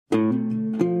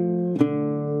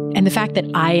And the fact that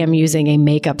I am using a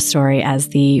makeup story as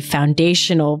the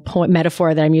foundational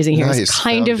metaphor that I'm using here is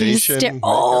kind of hysterical.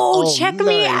 Oh, check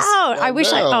me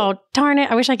out. Darn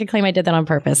it. I wish I could claim I did that on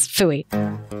purpose. Phooey.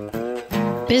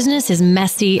 Business is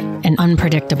messy and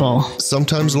unpredictable.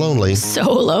 Sometimes lonely. So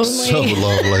lonely. So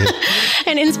lonely.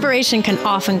 And inspiration can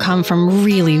often come from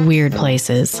really weird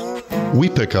places. We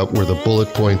pick up where the bullet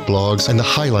point blogs and the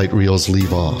highlight reels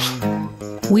leave off.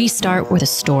 We start with the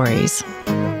stories.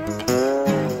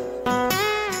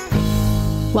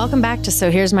 Welcome back to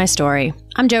So Here's My Story.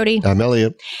 I'm Jodi. I'm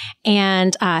Elliot.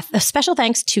 And a special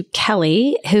thanks to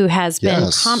Kelly, who has been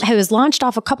who has launched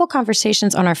off a couple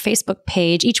conversations on our Facebook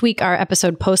page. Each week, our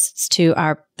episode posts to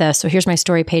the So Here's My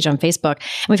Story page on Facebook.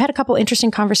 And we've had a couple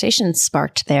interesting conversations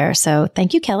sparked there. So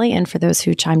thank you, Kelly. And for those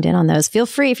who chimed in on those, feel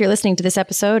free if you're listening to this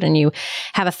episode and you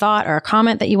have a thought or a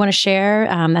comment that you want to share.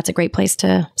 That's a great place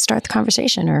to start the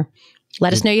conversation, or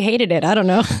let us know you hated it. I don't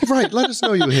know. Right. Let us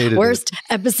know you hated Worst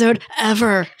episode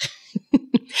ever.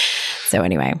 So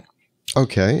anyway.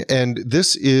 Okay. And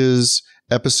this is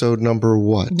episode number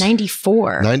what?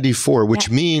 94. 94, which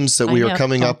means that we are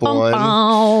coming up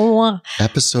on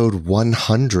episode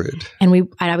 100. And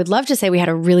I would love to say we had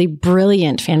a really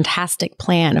brilliant, fantastic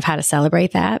plan of how to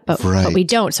celebrate that, but we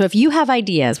don't. So if you have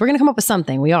ideas, we're going to come up with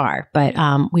something. We are, but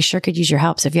we sure could use your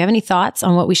help. So if you have any thoughts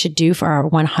on what we should do for our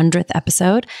 100th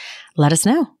episode, let us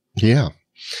know. Yeah,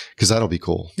 because that'll be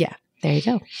cool. Yeah, there you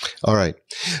go. All right.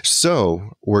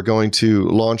 So we're going to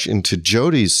launch into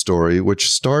Jodi's story,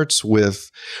 which starts with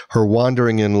her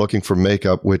wandering in looking for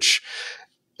makeup, which,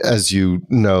 as you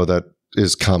know, that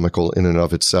is comical in and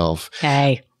of itself.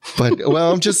 Hey. But,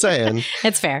 well, I'm just saying.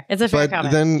 It's fair. It's a fair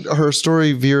comment. But then her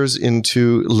story veers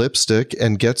into lipstick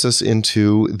and gets us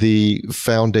into the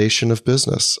foundation of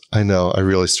business. I know, I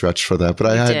really stretched for that,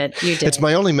 but you did. It's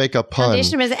my only makeup pun.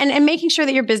 Foundation of business, and making sure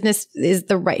that your business is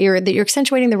that you're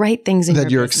accentuating the right things in your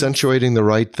business. That you're accentuating the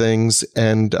right things.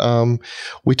 And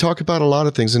we talk about a lot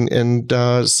of things,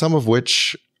 and some of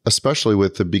which, especially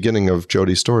with the beginning of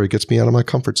Jodi's story, gets me out of my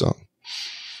comfort zone.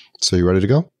 So you ready to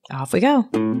go? Off we go.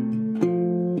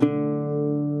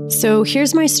 So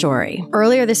here's my story.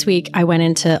 Earlier this week, I went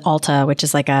into Ulta, which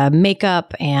is like a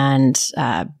makeup and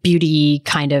beauty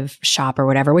kind of shop or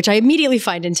whatever, which I immediately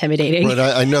find intimidating. Right,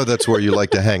 I know that's where you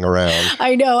like to hang around.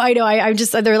 I know.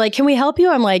 They're like, can we help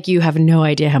you? I'm like, you have no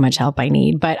idea how much help I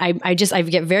need. But I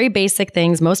get very basic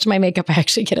things. Most of my makeup, I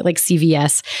actually get at like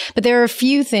CVS. But there are a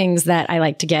few things that I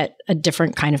like to get a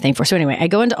different kind of thing for. So anyway, I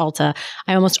go into Ulta.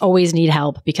 I almost always need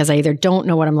help because I either don't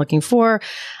know what I'm looking for,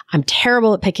 I'm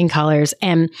terrible at picking colors.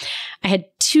 And I had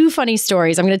two funny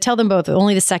stories. I'm going to tell them both.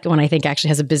 Only the second one, I think, actually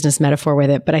has a business metaphor with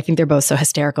it, but I think they're both so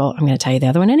hysterical. I'm going to tell you the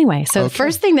other one anyway. So The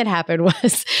first thing that happened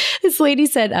was this lady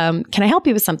said, can I help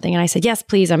you with something? And I said, yes,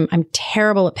 please. I'm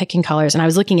terrible at picking colors. And I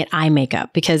was looking at eye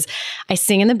makeup because I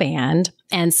sing in the band.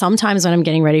 And sometimes when I'm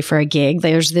getting ready for a gig,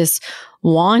 there's this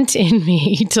want in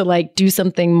me to like do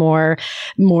something more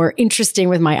interesting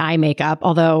with my eye makeup.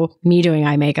 Although me doing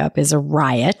eye makeup is a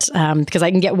riot because I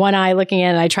can get one eye looking in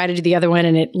and I try to do the other one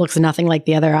and it looks nothing like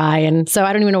the other eye. And so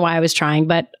I don't even know why I was trying,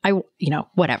 but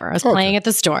whatever. I was playing at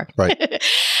the store. Right.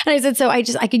 And I said, so I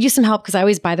could use some help because I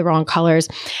always buy the wrong colors.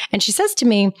 And she says to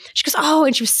me, she goes, oh,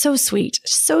 and she was so sweet,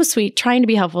 trying to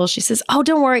be helpful. She says, oh,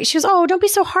 don't worry. She goes, oh, don't be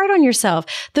so hard on yourself.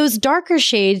 Those darker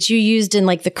shades you used in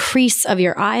like the crease of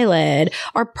your eyelid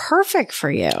are perfect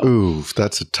for you. Ooh,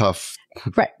 that's a tough.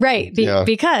 Right.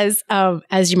 Because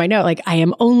as you might know, like I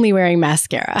am only wearing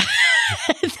mascara.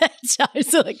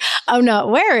 So like I'm not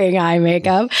wearing eye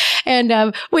makeup,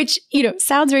 and which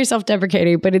sounds very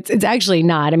self-deprecating, but it's actually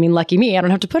not. I mean, lucky me, I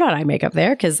don't have to put on eye makeup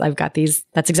there because I've got these.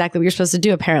 That's exactly what you're supposed to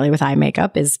do apparently with eye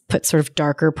makeup is put sort of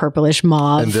darker purplish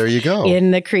mauve. And there you go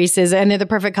in the creases, and they're the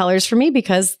perfect colors for me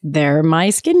because they're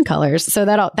my skin colors. So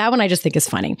that one I just think is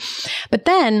funny, but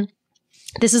then.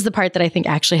 This is the part that I think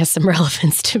actually has some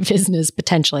relevance to business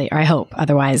potentially, or I hope.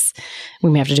 Otherwise, we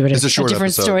may have to do it as a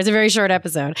different story. It's a very short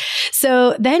episode.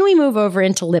 So then we move over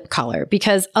into lip color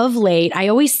because of late, I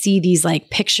always see these like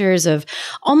pictures of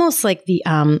almost like the,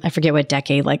 I forget what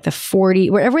decade, like the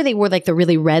 40s, wherever they wore like the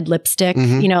really red lipstick,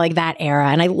 like that era.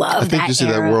 And I love that era. I think you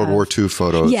see that World War II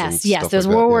photos. Yes. Those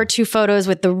World War II photos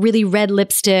with the really red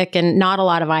lipstick and not a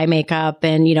lot of eye makeup.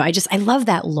 And, I love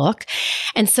that look.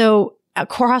 And so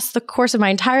across the course of my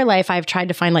entire life, I've tried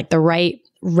to find like the right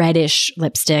reddish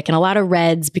lipstick, and a lot of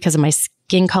reds because of my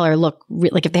skin color look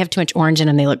like if they have too much orange in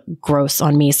them, they look gross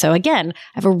on me. So again, I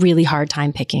have a really hard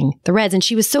time picking the reds, and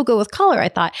she was so good with color. I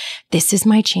thought this is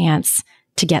my chance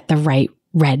to get the right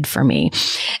red for me.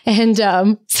 And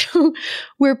so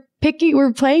we're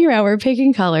playing around, we're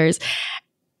picking colors.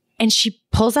 And she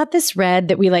pulls out this red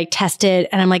that we like tested.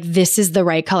 And I'm like, this is the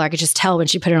right color. I could just tell when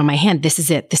she put it on my hand, this is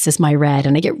it. This is my red.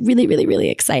 And I get really, really, really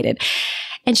excited.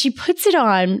 And she puts it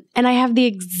on and I have the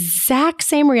exact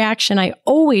same reaction I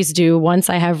always do once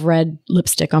I have red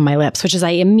lipstick on my lips, which is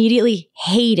I immediately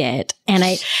hate it. And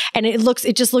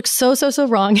it just looks so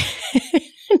wrong.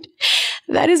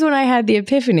 That is when I had the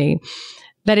epiphany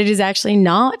that it is actually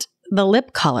not the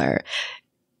lip color.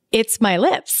 It's my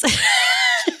lips.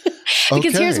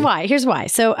 Because here's why.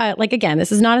 So like, again,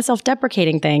 this is not a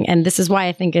self-deprecating thing. And this is why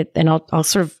I think it, and I'll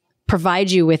sort of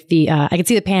provide you with the, I can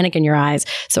see the panic in your eyes.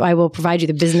 So I will provide you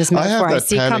the business metaphor I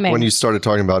see panic coming. When you started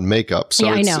talking about makeup. So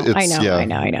yeah, I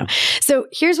know. So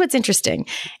here's what's interesting.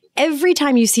 Every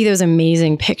time you see those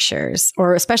amazing pictures,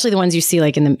 or especially the ones you see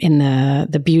like in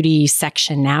the beauty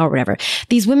section now or whatever,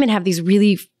 these women have these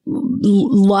really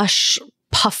lush,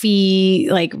 puffy,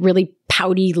 like really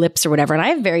pouty lips or whatever. And I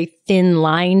have very thin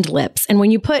lined lips. And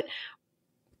when you put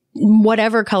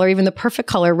whatever color, even the perfect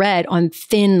color red on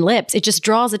thin lips, it just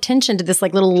draws attention to this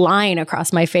like little line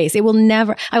across my face. I will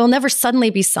never suddenly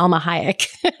be Salma Hayek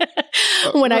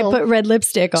when I put red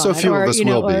lipstick on. So few of us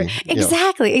will be.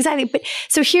 Exactly. But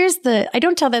so I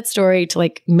don't tell that story to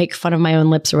like make fun of my own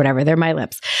lips or whatever. They're my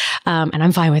lips. And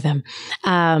I'm fine with them.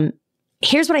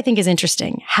 Here's what I think is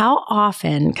interesting. How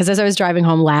often, because as I was driving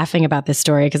home laughing about this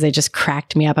story, because they just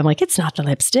cracked me up, I'm like, it's not the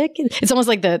lipstick. It's almost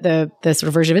like the sort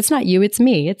of version of it's not you, it's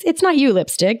me. It's not you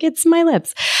lipstick, it's my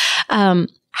lips.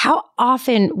 How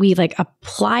often we like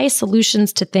apply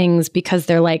solutions to things because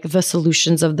they're like the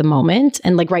solutions of the moment.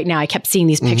 And like right now, I kept seeing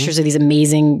these pictures of these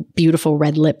amazing, beautiful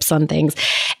red lips on things.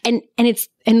 And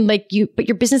but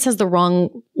your business has the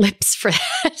wrong lips for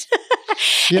that.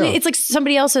 Yeah. And it's like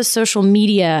somebody else's social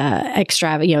media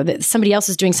that somebody else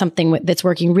is doing something that's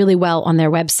working really well on their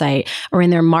website or in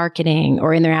their marketing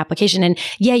or in their application. And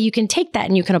yeah, you can take that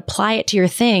and you can apply it to your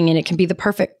thing and it can be the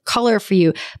perfect color for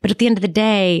you. But at the end of the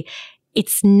day,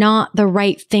 it's not the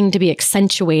right thing to be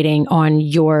accentuating on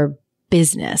your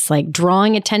business. Like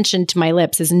drawing attention to my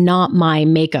lips is not my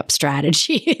makeup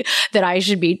strategy that I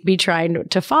should be trying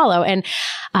to follow. And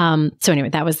so anyway,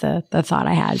 that was the thought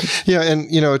I had. Yeah. And,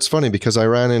 it's funny because I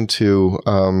ran into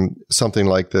something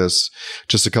like this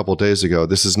just a couple of days ago.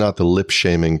 This is not the lip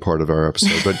shaming part of our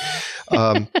episode, but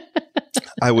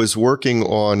I was working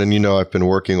on, and I've been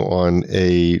working on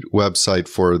a website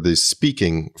for the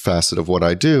speaking facet of what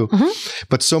I do.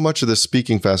 But so much of the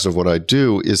speaking facet of what I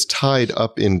do is tied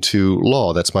up into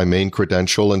law. That's my main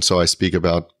credential. And so I speak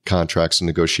about contracts and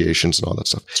negotiations and all that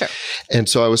stuff. Sure. And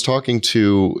so I was talking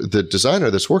to the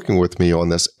designer that's working with me on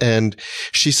this, and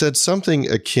she said something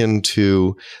akin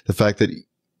to the fact that,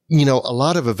 a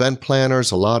lot of event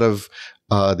planners, a lot of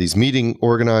these meeting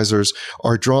organizers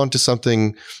are drawn to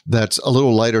something that's a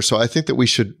little lighter. So I think that we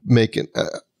should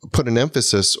put an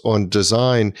emphasis on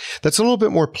design that's a little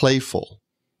bit more playful.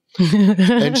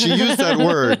 And she used that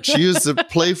word. She used the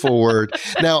playful word.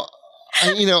 Now,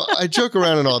 I joke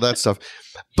around and all that stuff,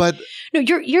 but no,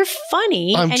 you're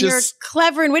funny and you're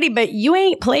clever and witty, but you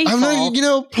ain't playful. I'm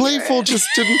not, playful just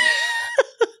didn't.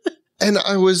 And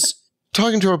I was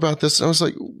talking to her about this, and I was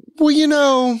like,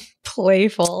 well,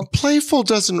 playful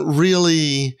doesn't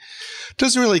really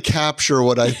capture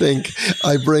what I think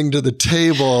I bring to the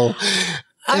table.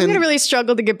 I'm going to really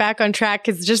struggle to get back on track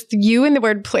because just you and the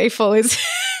word playful is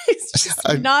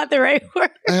just not the right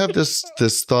word. I have this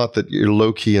thought that you're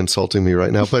low key insulting me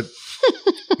right now, but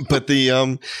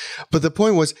the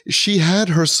point was she had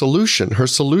her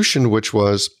solution, which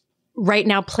was right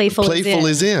now, playful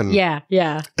is in. Yeah.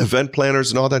 Event planners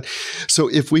and all that. So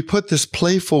if we put this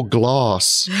playful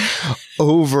gloss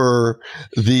over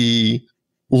the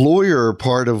lawyer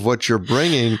part of what you're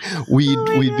bringing,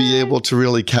 we'd be able to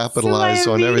really capitalize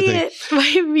on everything. My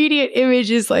immediate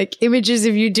image is like images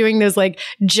of you doing those like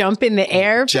jump in the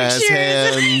air jazz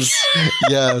pictures. Hands.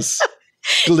 Yes.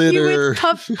 Glitter. You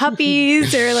with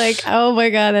puppies or like, oh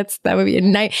my God, that would be a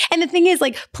night. And the thing is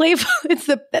like playful,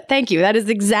 thank you. That is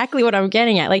exactly what I'm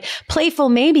getting at. Like playful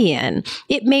may be in.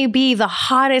 It may be the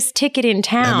hottest ticket in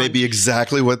town. That may be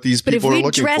exactly what these people are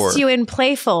looking for. But if we dress you in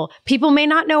playful, people may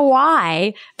not know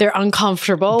why they're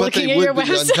uncomfortable looking at your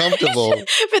website. Uncomfortable.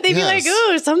 But they'd be like,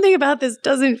 oh, something about this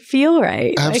doesn't feel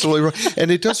right. Absolutely right. And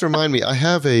it does remind me, I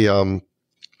have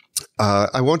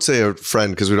I won't say a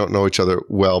friend because we don't know each other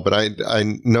well, but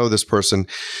I know this person.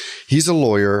 He's a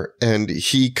lawyer and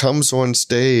he comes on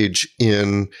stage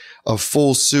in a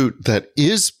full suit that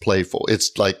is playful.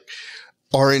 It's like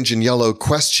orange and yellow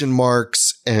question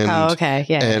marks and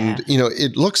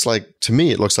it looks like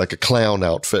a clown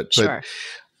outfit. Sure. But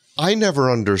I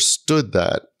never understood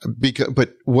that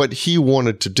but what he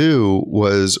wanted to do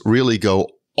was really go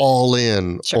all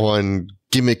in on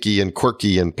gimmicky and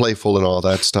quirky and playful and all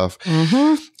that stuff.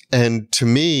 And to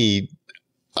me,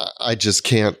 I just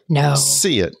can't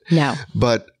see it. No.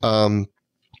 But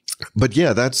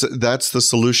yeah, that's the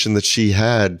solution that she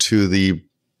had to the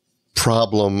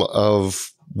problem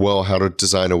of, well, how to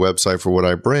design a website for what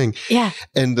I bring. Yeah.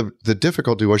 And the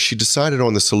difficulty was she decided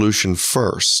on the solution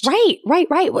first. Right.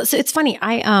 Well, so it's funny.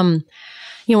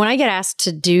 When I get asked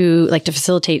to to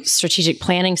facilitate strategic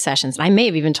planning sessions, I may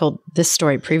have even told this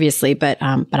story previously, but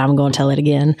I'm going to tell it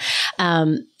again.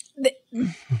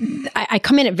 I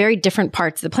come in at very different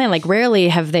parts of the plan. Like rarely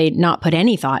have they not put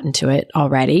any thought into it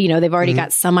already. They've already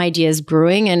got some ideas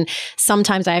brewing, and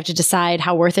sometimes I have to decide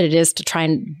how worth it is to try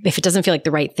and, if it doesn't feel like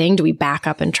the right thing, do we back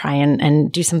up and try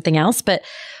and do something else? But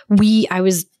I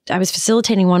was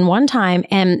facilitating one time,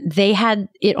 and they had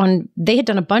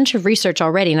done a bunch of research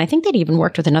already. And I think they'd even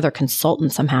worked with another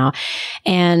consultant somehow.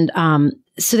 And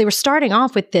so they were starting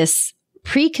off with this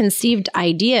preconceived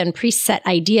idea and preset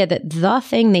idea that the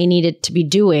thing they needed to be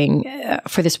doing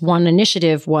for this one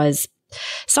initiative was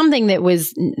something that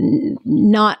was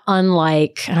not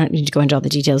unlike, I don't need to go into all the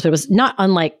details, but it was not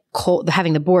unlike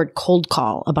having the board cold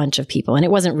call a bunch of people. And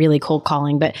it wasn't really cold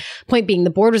calling, but point being,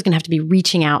 the board was going to have to be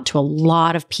reaching out to a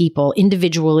lot of people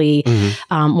individually,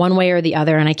 one way or the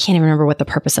other. And I can't even remember what the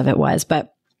purpose of it was,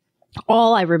 but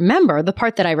all I remember, the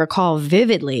part that I recall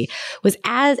vividly, was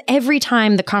as every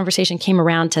time the conversation came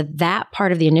around to that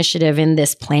part of the initiative in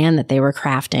this plan that they were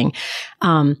crafting,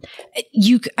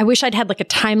 I wish I'd had like a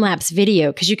time-lapse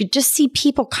video, because you could just see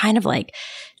people kind of like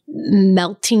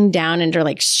melting down into,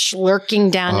 like slurking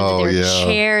down into their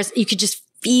chairs. You could just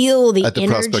feel the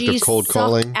energy sucked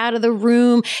out of the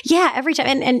room. Yeah, every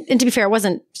time. And to be fair, it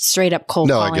wasn't straight up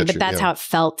cold calling, but that's how it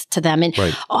felt to them.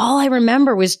 And all I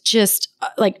remember was just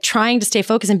like trying to stay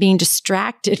focused and being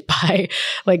distracted by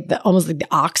almost like the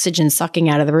oxygen sucking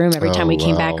out of the room every time we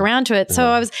came back around to it.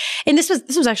 So this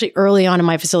was actually early on in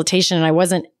my facilitation, and I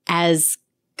wasn't as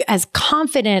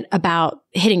confident about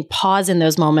hitting pause in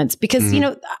those moments, because,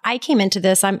 I came into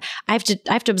this, I have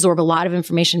to absorb a lot of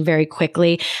information very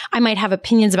quickly. I might have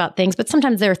opinions about things, but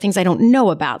sometimes there are things I don't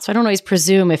know about. So I don't always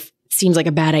presume, if it seems like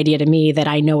a bad idea to me, that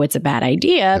I know it's a bad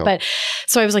idea. No. But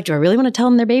so I was like, do I really want to tell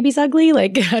them their baby's ugly?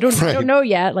 Like, I don't know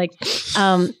yet.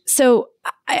 So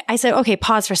I said, okay,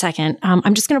 pause for a second.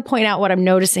 I'm just going to point out what I'm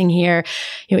noticing here.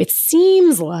 It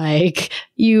seems like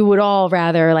you would all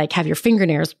rather we your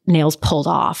fingernails pulled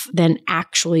off than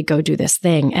actually go do this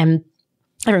thing. And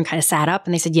everyone kind of sat up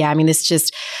and they said, yeah, I mean, we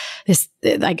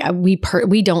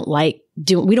don't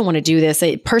want to do this.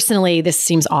 Personally, this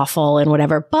seems awful and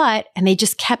whatever, and they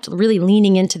just kept really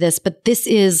leaning into this, but this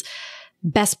is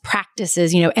best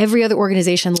practices. Every other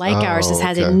organization like ours has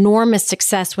had enormous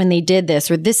success when they did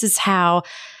this, or this is how,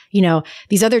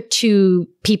 these other two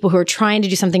people who are trying to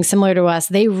do something similar to us,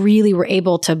 they really were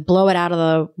able to blow it out of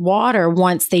the water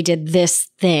once they did this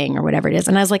thing or whatever it is.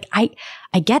 And I was like, I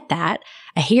get that.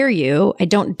 I hear you. I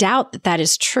don't doubt that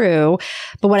is true.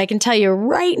 But what I can tell you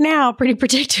right now, pretty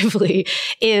predictably,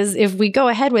 is if we go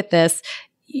ahead with this,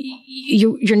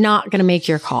 you're not going to make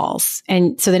your calls.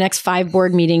 And so the next 5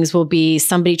 board meetings will be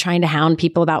somebody trying to hound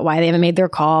people about why they haven't made their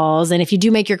calls. And if you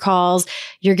do make your calls,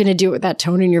 you're going to do it with that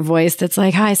tone in your voice that's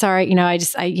like, hi, sorry, I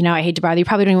hate to bother you.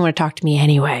 Probably don't even want to talk to me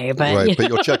anyway. But, but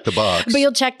you'll check the box. But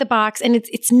you'll check the box, and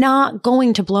it's not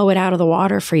going to blow it out of the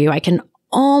water for you. I can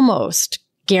almost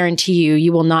guarantee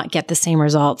you will not get the same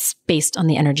results based on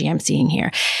the energy I'm seeing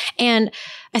here. And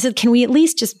I said, can we at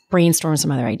least just brainstorm some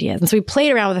other ideas? And so we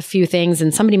played around with a few things,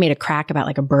 and somebody made a crack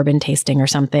about a bourbon tasting or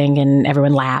something, and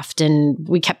everyone laughed, and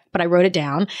but I wrote it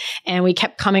down, and we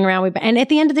kept coming around. And at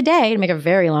the end of the day, to make a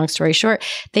very long story short,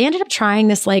 they ended up trying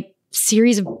this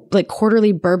series of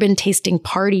quarterly bourbon tasting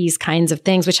parties kinds of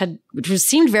things, which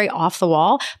seemed very off the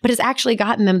wall, but has actually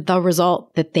gotten them the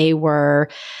result that they were.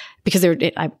 Because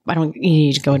I don't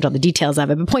need to go into all the details of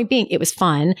it, but point being, it was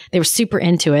fun. They were super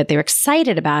into it. They were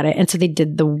excited about it. And so they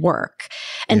did the work.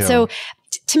 And so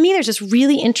to me, there's this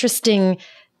really interesting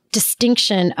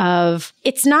distinction of,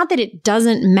 it's not that it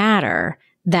doesn't matter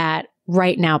that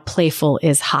right now playful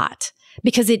is hot.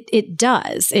 Because it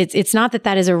does. It's not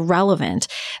that is irrelevant,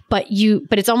 but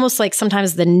it's almost like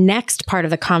sometimes the next part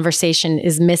of the conversation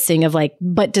is missing of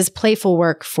but does playful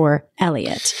work for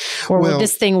Elliot? Or will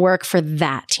this thing work for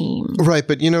that team? Right.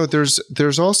 But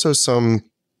there's also some,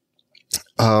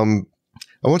 I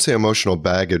won't say emotional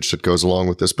baggage that goes along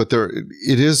with this, but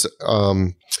it is,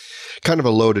 kind of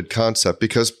a loaded concept,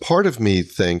 because part of me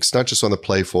thinks, not just on the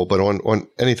playful, but on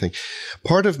anything,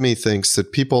 part of me thinks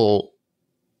that people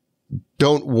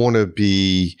don't want to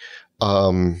be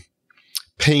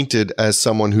painted as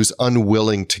someone who's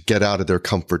unwilling to get out of their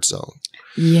comfort zone.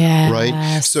 Yeah.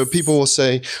 Right? So people will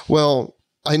say, well,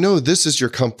 I know this is your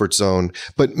comfort zone,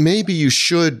 but maybe you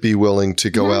should be willing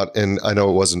to go out and, I know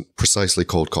it wasn't precisely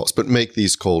cold calls, but make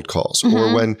these cold calls.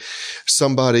 Or when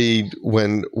somebody,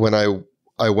 when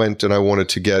I went and I wanted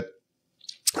to get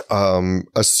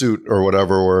a suit or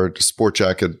whatever, or a sport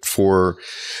jacket for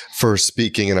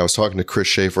speaking. And I was talking to Chris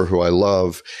Schaefer, who I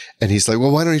love. And he's like,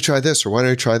 well, why don't you try this? Or why don't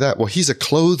you try that? Well, he's a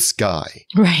clothes guy.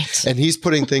 Right. And he's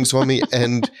putting things on me.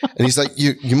 And he's like,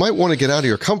 you might want to get out of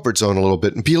your comfort zone a little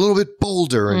bit and be a little bit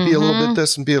bolder and be a little bit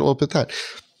this and be a little bit that.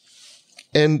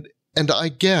 And I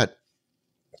get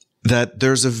that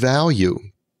there's a value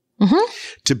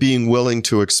to being willing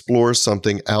to explore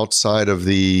something outside of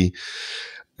the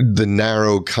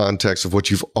narrow context of what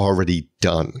you've already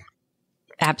done.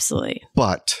 Absolutely.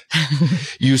 But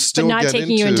you still but not get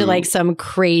taking you into like some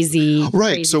crazy.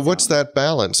 Right. Crazy so what's that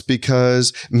balance?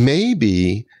 Because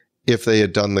maybe if they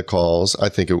had done the calls, I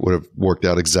think it would have worked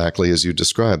out exactly as you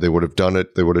described. They would have done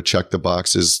it. They would have checked the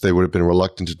boxes. They would have been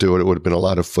reluctant to do it. It would have been a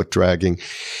lot of foot dragging.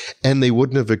 And they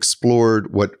wouldn't have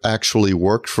explored what actually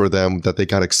worked for them that they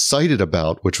got excited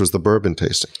about, which was the bourbon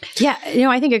tasting. Yeah.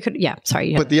 I think it could. Yeah.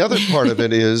 Sorry. But the other part of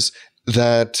it is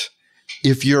that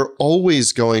if you're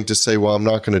always going to say, well, I'm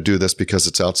not going to do this because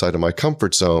it's outside of my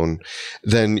comfort zone,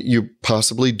 then you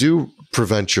possibly do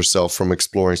prevent yourself from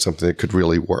exploring something that could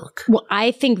really work. Well,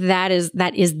 I think that is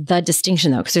the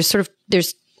distinction, though,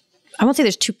 because I won't say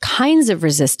there's two kinds of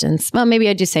resistance. Well, maybe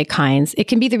I do say kinds. It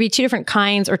can either be two different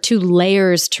kinds or two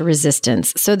layers to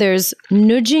resistance. So there's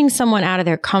nudging someone out of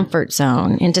their comfort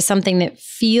zone into something that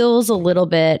feels a little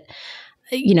bit,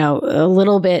 but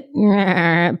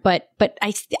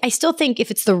I still think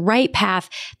if it's the right path,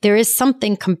 there is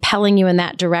something compelling you in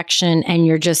that direction and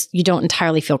you don't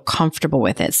entirely feel comfortable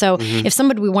with it. So if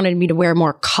somebody wanted me to wear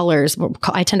more colors,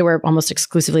 I tend to wear almost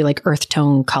exclusively like earth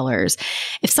tone colors.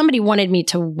 If somebody wanted me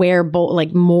to wear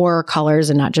like more colors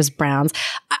and not just browns,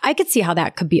 I could see how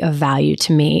that could be of value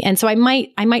to me. And so I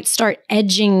might start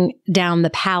edging down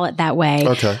the palette that way.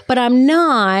 Okay. But I'm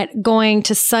not going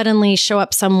to suddenly show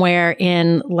up somewhere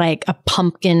in like a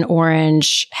pumpkin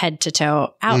orange head to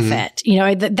toe outfit.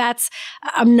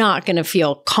 I'm not going to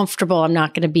feel comfortable. I'm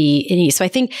not going to be in ease. So I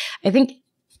think,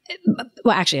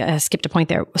 well, actually I skipped a point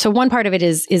there. So one part of it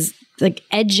is like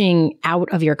edging out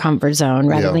of your comfort zone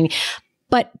rather than,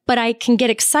 but I can get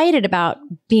excited about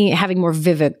having more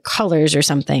vivid colors or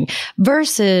something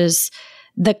versus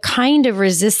the kind of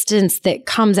resistance that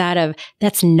comes out of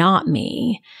that's not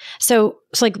me. So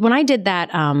like when I did that,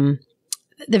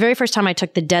 the very first time I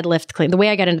took the deadlift clinic, the way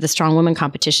I got into the strong women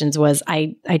competitions was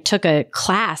I took a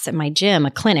class at my gym,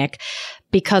 a clinic,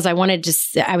 because I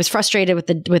was frustrated with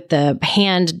the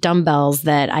hand dumbbells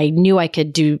that I knew I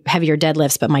could do heavier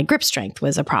deadlifts, but my grip strength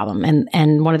was a problem.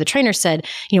 And one of the trainers said,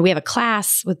 we have a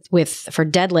class for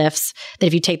deadlifts that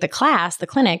if you take the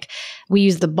clinic, we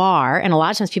use the bar. And a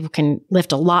lot of times people can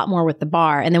lift a lot more with the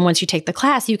bar. And then once you take the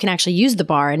class, you can actually use the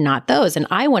bar and not those. And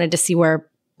I wanted to see where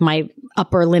my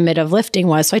upper limit of lifting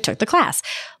was. So I took the class.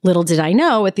 Little did I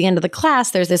know at the end of the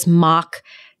class, there's this mock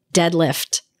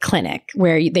deadlift clinic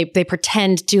where they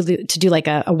pretend to do like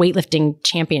a weightlifting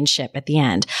championship at the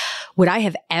end. Would I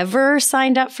have ever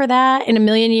signed up for that in a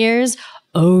million years?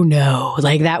 Oh no.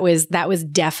 Like that was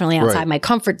definitely outside my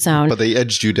comfort zone. But they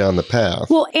edged you down the path.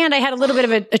 Well, and I had a little bit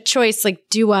of a choice. Like,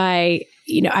 do I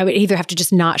would either have to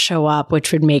just not show up,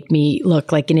 which would make me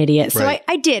look like an idiot. So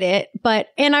I did it,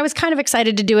 and I was kind of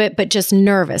excited to do it, but just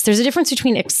nervous. There's a difference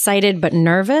between excited but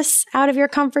nervous out of your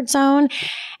comfort zone.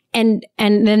 And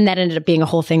then that ended up being a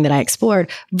whole thing that I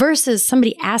explored versus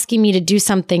somebody asking me to do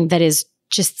something that is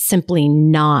just simply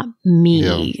not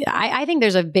me. Yeah. I think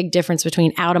there's a big difference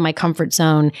between out of my comfort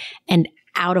zone and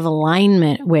out of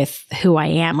alignment with who I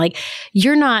am. Like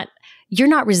you're not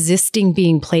resisting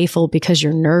being playful because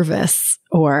you're nervous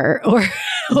or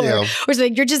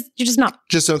something. You're just not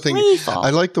something playful. I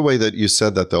like the way that you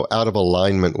said that though, out of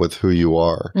alignment with who you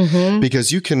are,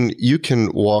 because you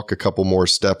can walk a couple more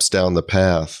steps down the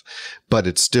path, but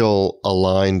it's still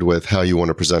aligned with how you want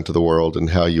to present to the world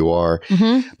and how you are.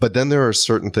 But then there are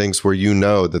certain things where you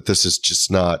know that this is just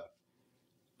not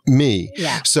me.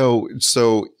 Yeah. So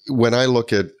when I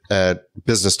look at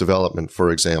business development, for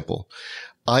example,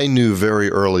 I knew very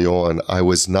early on I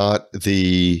was not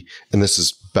and this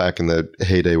is back in the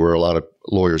heyday where a lot of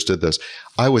lawyers did this,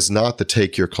 I was not the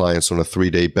take your clients on a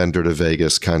 3-day bender to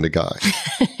Vegas kind of guy.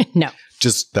 No.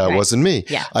 Just that wasn't me.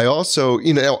 Yeah. I also,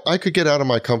 I could get out of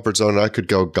my comfort zone and I could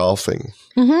go golfing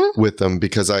with them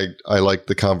because I liked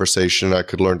the conversation. I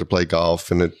could learn to play golf,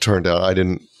 and it turned out I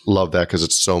didn't love that because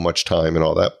it's so much time and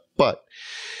all that. But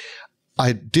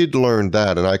I did learn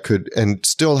that, and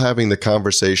still having the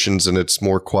conversations, and it's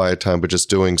more quiet time, but just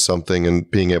doing something and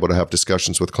being able to have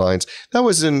discussions with clients. That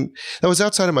was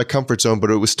outside of my comfort zone, but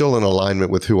it was still in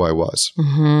alignment with who I was.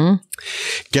 Mm-hmm.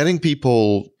 Getting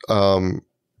people,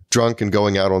 drunk and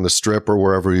going out on the Strip or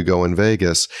wherever you go in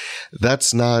Vegas,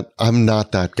 I'm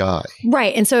not that guy.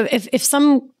 Right. And so if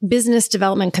some business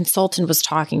development consultant was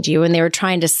talking to you and they were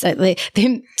trying to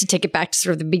to take it back to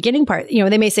sort of the beginning part,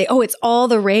 they may say, oh, it's all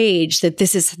the rage that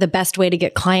this is the best way to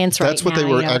get clients right now. That's what they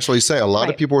were actually saying. A lot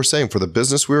of people were saying for the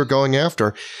business we were going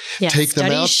after, take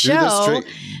them out,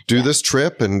 do this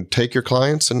trip and take your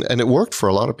clients. And it worked for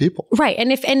a lot of people. Right.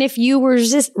 And if you were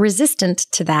resistant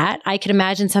to that, I could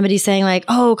imagine somebody saying like,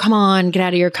 oh, come on, get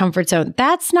out of your comfort zone.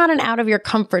 That's not an out of your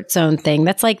comfort zone thing.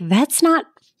 That's not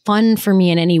fun for me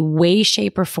in any way,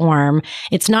 shape, or form.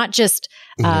 It's not just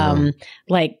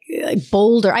like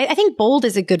bolder. I think bold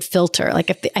is a good filter.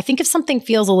 Like I think if something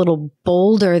feels a little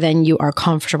bolder than you are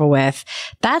comfortable with,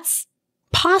 that's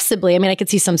possibly, I could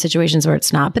see some situations where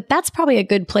it's not, but that's probably a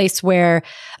good place where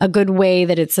a good way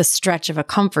that it's a stretch of a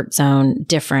comfort zone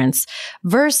difference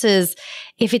versus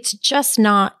if it's just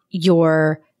not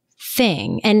your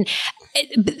thing. And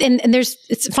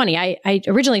it's funny. I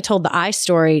originally told the I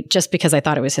story just because I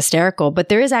thought it was hysterical, but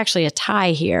there is actually a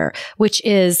tie here, which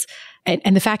is,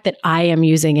 and the fact that I am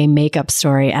using a makeup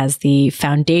story as the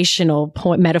foundational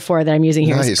metaphor that I'm using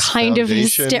here is kind of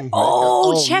hysterical.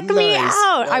 Oh, check me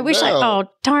out.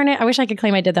 Darn it. I wish I could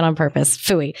claim I did that on purpose.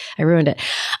 Phooey. I ruined it.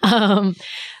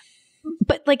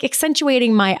 But like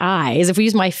accentuating my eyes, if we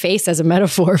use my face as a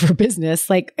metaphor for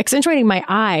business, like accentuating my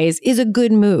eyes is a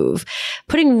good move.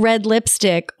 Putting red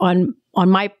lipstick on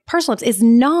my personal lips is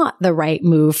not the right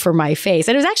move for my face.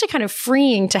 And it was actually kind of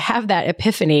freeing to have that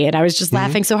epiphany. And I was just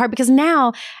laughing so hard because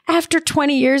now after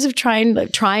 20 years of trying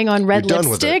on red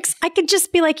lipsticks, I could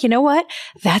just be like, you know what?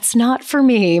 That's not for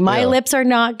me. My lips are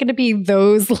not going to be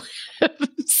those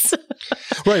lips.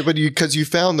 Right. But because you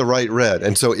found the right red.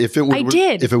 And so if it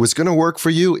was going to work for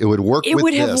you, it would work with this. It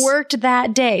would have worked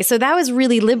that day. So that was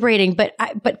really liberating. But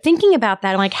thinking about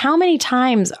that, I'm like, how many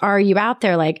times are you out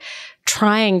there like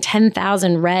trying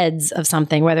 10,000 reds of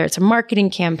something, whether it's a marketing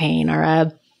campaign or I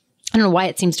don't know why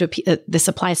it seems to this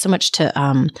applies so much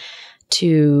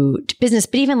to business,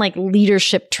 but even like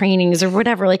leadership trainings or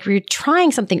whatever, like where you're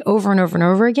trying something over and over and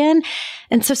over again.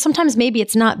 And so sometimes maybe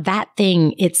it's not that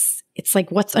thing. It's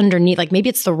like what's underneath, like maybe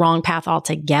it's the wrong path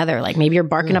altogether. Like maybe you're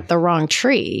barking up the wrong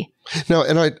tree. No,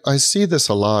 and I see this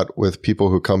a lot with people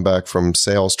who come back from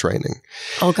sales training.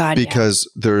 Oh God. Because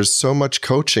there's so much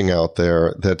coaching out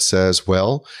there that says,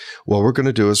 well, what we're going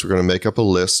to do is we're going to make up a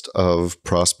list of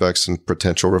prospects and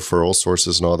potential referral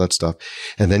sources and all that stuff.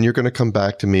 And then you're going to come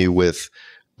back to me with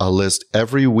a list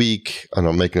every week. And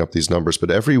I'm making up these numbers,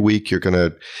 but every week you're going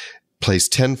to place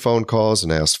 10 phone calls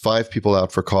and ask 5 people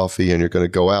out for coffee. And you're going to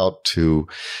go out to,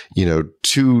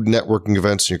 2 networking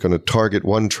events. And you're going to target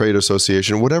 1 trade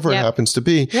association, whatever it happens to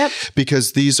be,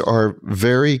 because these are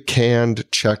very canned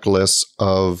checklists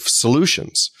of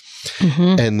solutions.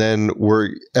 Mm-hmm. And then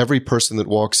every person that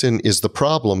walks in is the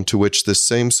problem to which this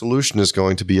same solution is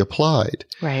going to be applied.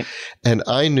 Right. And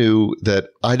I knew that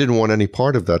I didn't want any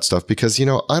part of that stuff because,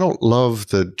 I don't love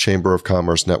the Chamber of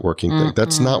Commerce networking thing.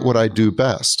 That's not what I do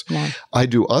best. No. I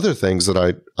do other things that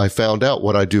I found out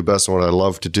what I do best and what I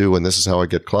love to do. And this is how I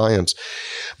get clients.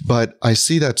 But I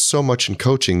see that so much in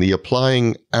coaching, the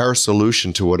applying our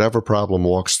solution to whatever problem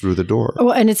walks through the door.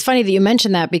 Well, and it's funny that you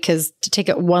mentioned that because to take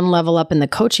it one level up in the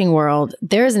coaching world,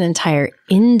 there's an entire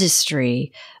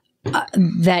industry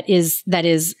that is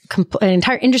an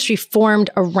entire industry formed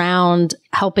around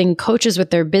helping coaches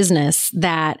with their business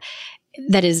that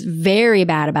is very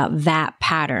bad about that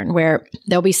pattern where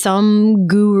there'll be some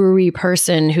guru-y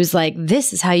person who's like,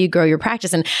 this is how you grow your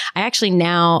practice. And I actually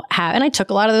now have, and I took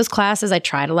a lot of those classes. I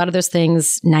tried a lot of those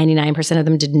things. 99% of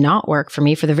them did not work for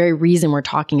me for the very reason we're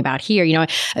talking about here.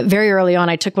 Very early on,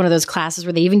 I took one of those classes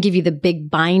where they even give you the big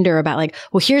binder about like,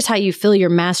 well, here's how you fill your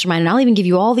mastermind. And I'll even give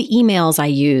you all the emails I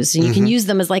used. And you can use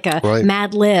them as like a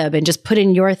Mad Lib and just put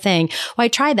in your thing. Well, I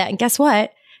tried that. And guess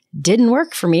what? Didn't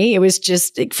work for me. It was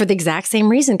just for the exact same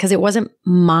reason because it was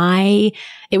my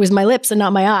lips and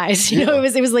not my eyes.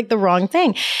 It was like the wrong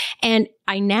thing. And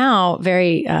I now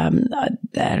very, I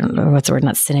don't know what's the word,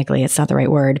 not cynically, it's not the right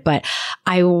word, but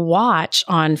I watch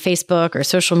on Facebook or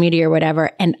social media or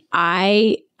whatever. And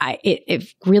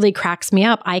it really cracks me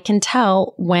up. I can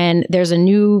tell when there's a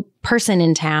new person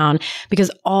in town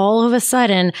because all of a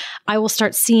sudden I will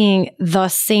start seeing the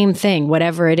same thing,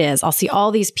 whatever it is. I'll see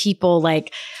all these people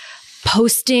like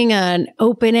posting an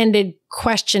open-ended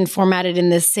question formatted in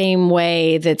the same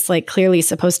way that's like clearly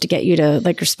supposed to get you to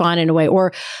like respond in a way.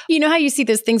 Or, you know how you see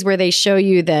those things where they show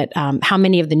you that how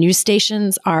many of the news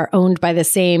stations are owned by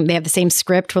they have the same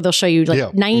script, where they'll show you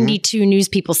like 92 news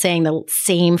people saying the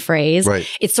same phrase. Right.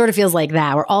 It sort of feels like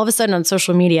that, where all of a sudden on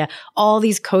social media, all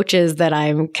these coaches that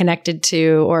I'm connected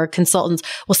to or consultants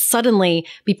will suddenly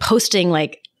be posting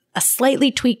like a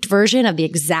slightly tweaked version of the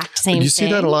exact same thing. You see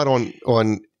that a lot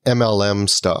on MLM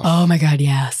stuff. Oh my God,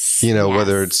 yes. You know,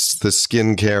 whether it's the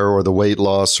skincare or the weight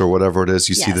loss or whatever it is,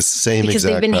 you see the same because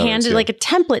exact they've been patterns, handed like a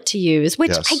template to use,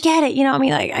 which I get it. You know, I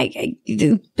mean, like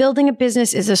building a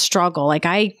business is a struggle. Like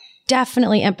I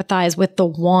definitely empathize with the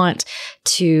want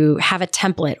to have a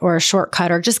template or a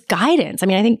shortcut or just guidance. I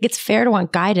mean, I think it's fair to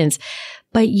want guidance,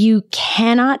 but you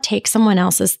cannot take someone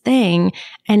else's thing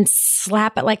and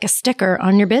slap it like a sticker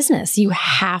on your business. You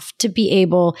have to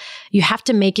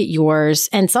make it yours.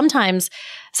 And sometimes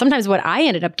what I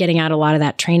ended up getting out of a lot of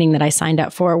that training that I signed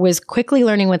up for was quickly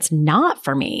learning what's not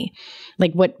for me.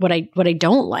 Like what I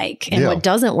don't like and what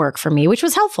doesn't work for me, which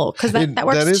was helpful because that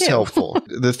works too. That is helpful.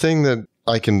 The thing that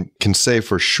I can say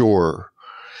for sure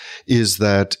is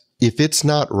that if it's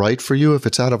not right for you, if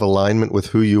it's out of alignment with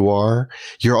who you are,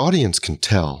 your audience can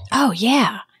tell. Oh,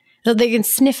 yeah. They can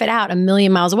sniff it out a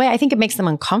million miles away. I think it makes them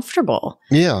uncomfortable.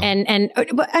 Yeah. And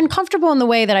uncomfortable in the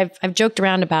way that I've joked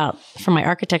around about from my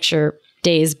architecture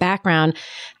days background,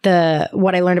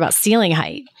 what I learned about ceiling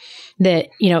height, that,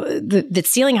 you know, that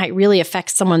ceiling height really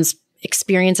affects someone's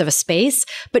experience of a space,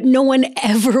 but no one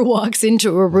ever walks into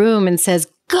a room and says,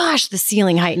 gosh, the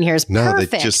ceiling height in here is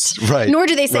perfect. They just, right. Nor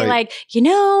do they say like, you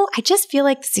know, I just feel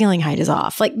like the ceiling height is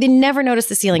off. Like they never notice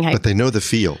the ceiling height. But they know the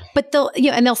feel. But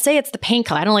they'll say it's the paint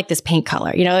color. I don't like this paint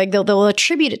color. You know, like they'll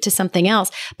attribute it to something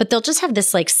else, but they'll just have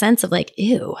this like sense of like,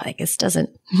 ew, like this doesn't,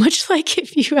 much like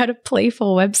if you had a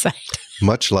playful website.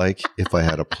 Much like if I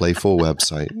had a playful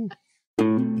website.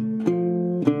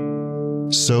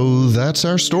 So that's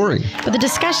our story. But the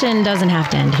discussion doesn't have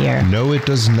to end here. No, it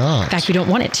does not. In fact, we don't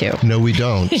want it to. No, we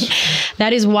don't.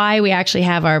 That is why we actually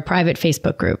have our private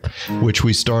Facebook group, which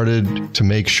we started to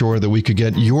make sure that we could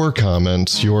get your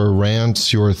comments, your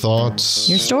rants, your thoughts,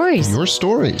 your stories. Your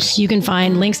stories. You can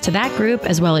find links to that group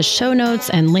as well as show notes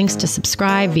and links to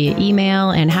subscribe via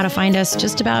email and how to find us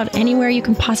just about anywhere you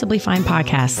can possibly find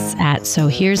podcasts at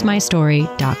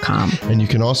sohere'smystory.com. And you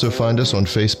can also find us on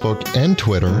Facebook and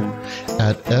Twitter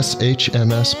at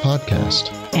SHMS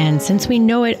Podcast. And since we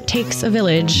know it takes a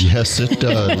village. Yes, it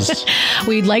does.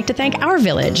 We'd like to thank our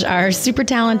village, our super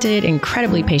talented,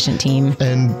 incredibly patient team.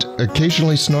 And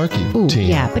occasionally snarky team.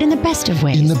 Yeah, but in the best of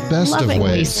ways. In the best Lovingly of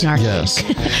ways. Snarky.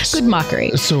 Yes. Good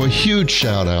mockery. So a huge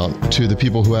shout out to the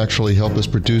people who actually help us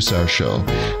produce our show.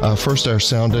 First, our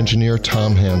sound engineer,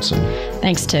 Tom Hansen.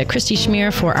 Thanks to Christy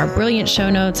Schmier for our brilliant show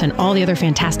notes and all the other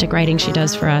fantastic writing she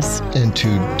does for us. And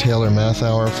to Taylor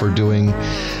Mathauer for doing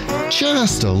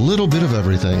just a little bit of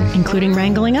everything. Including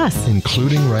wrangling us.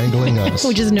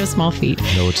 Which is no small feat.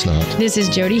 No, it's not. This is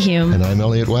Jodi Hume. And I'm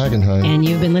Elliot Wagenheim. And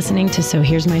you've been listening to So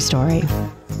Here's My Story.